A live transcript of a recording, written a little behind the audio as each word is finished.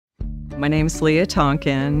My name's Leah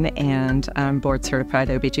Tonkin, and I'm board-certified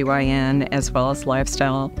OBGYN as well as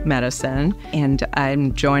lifestyle medicine. And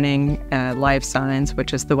I'm joining Lifesigns,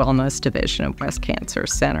 which is the wellness division of Breast Cancer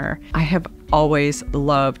Center. I have always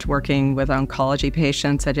loved working with oncology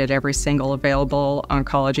patients. I did every single available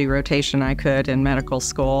oncology rotation I could in medical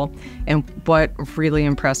school. And what really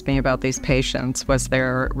impressed me about these patients was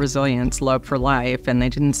their resilience, love for life, and they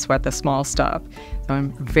didn't sweat the small stuff. So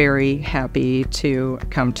I'm very happy to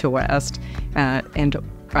come to West. And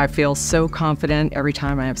I feel so confident every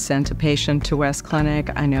time I have sent a patient to West Clinic.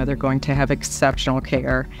 I know they're going to have exceptional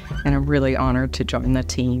care, and I'm really honored to join the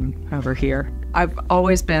team over here. I've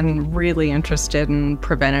always been really interested in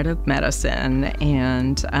preventative medicine,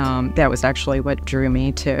 and that was actually what drew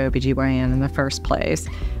me to OBGYN in the first place.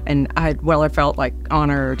 And I felt like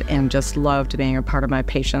honored and just loved being a part of my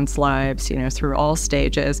patients' lives, through all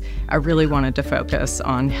stages. I really wanted to focus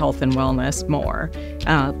on health and wellness more.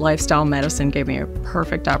 Lifestyle medicine gave me a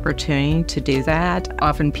perfect opportunity to do that.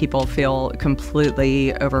 Often people feel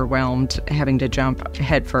completely overwhelmed having to jump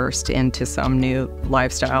headfirst into some new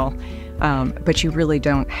lifestyle. But you really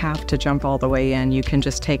don't have to jump all the way in. You can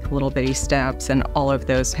just take little bitty steps, and all of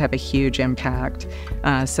those have a huge impact,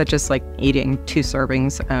 such as like eating 2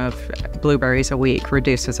 servings of blueberries a week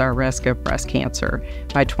reduces our risk of breast cancer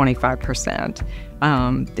by 25%.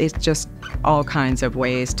 It's just all kinds of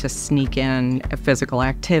ways to sneak in a physical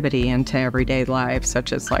activity into everyday life,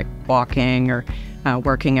 such as like walking or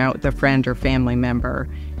working out with a friend or family member.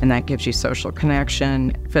 And that gives you social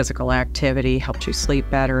connection, physical activity, helps you sleep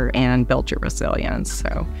better, and build your resilience.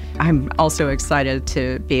 So I'm also excited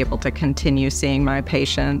to be able to continue seeing my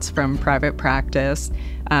patients from private practice,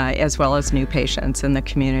 as well as new patients in the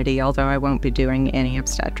community, although I won't be doing any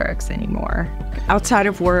obstetrics anymore. Outside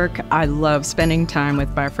of work, I love spending time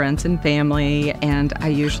with my friends and family, and I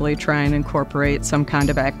usually try and incorporate some kind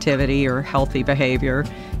of activity or healthy behavior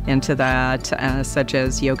into that, such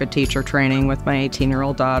as yoga teacher training with my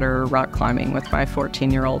 18-year-old daughter, rock climbing with my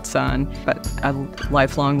 14-year-old son, but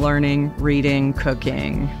lifelong learning, reading,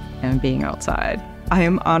 cooking, and being outside. I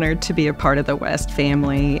am honored to be a part of the West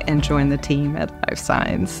family and join the team at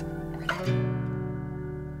Lifesigns.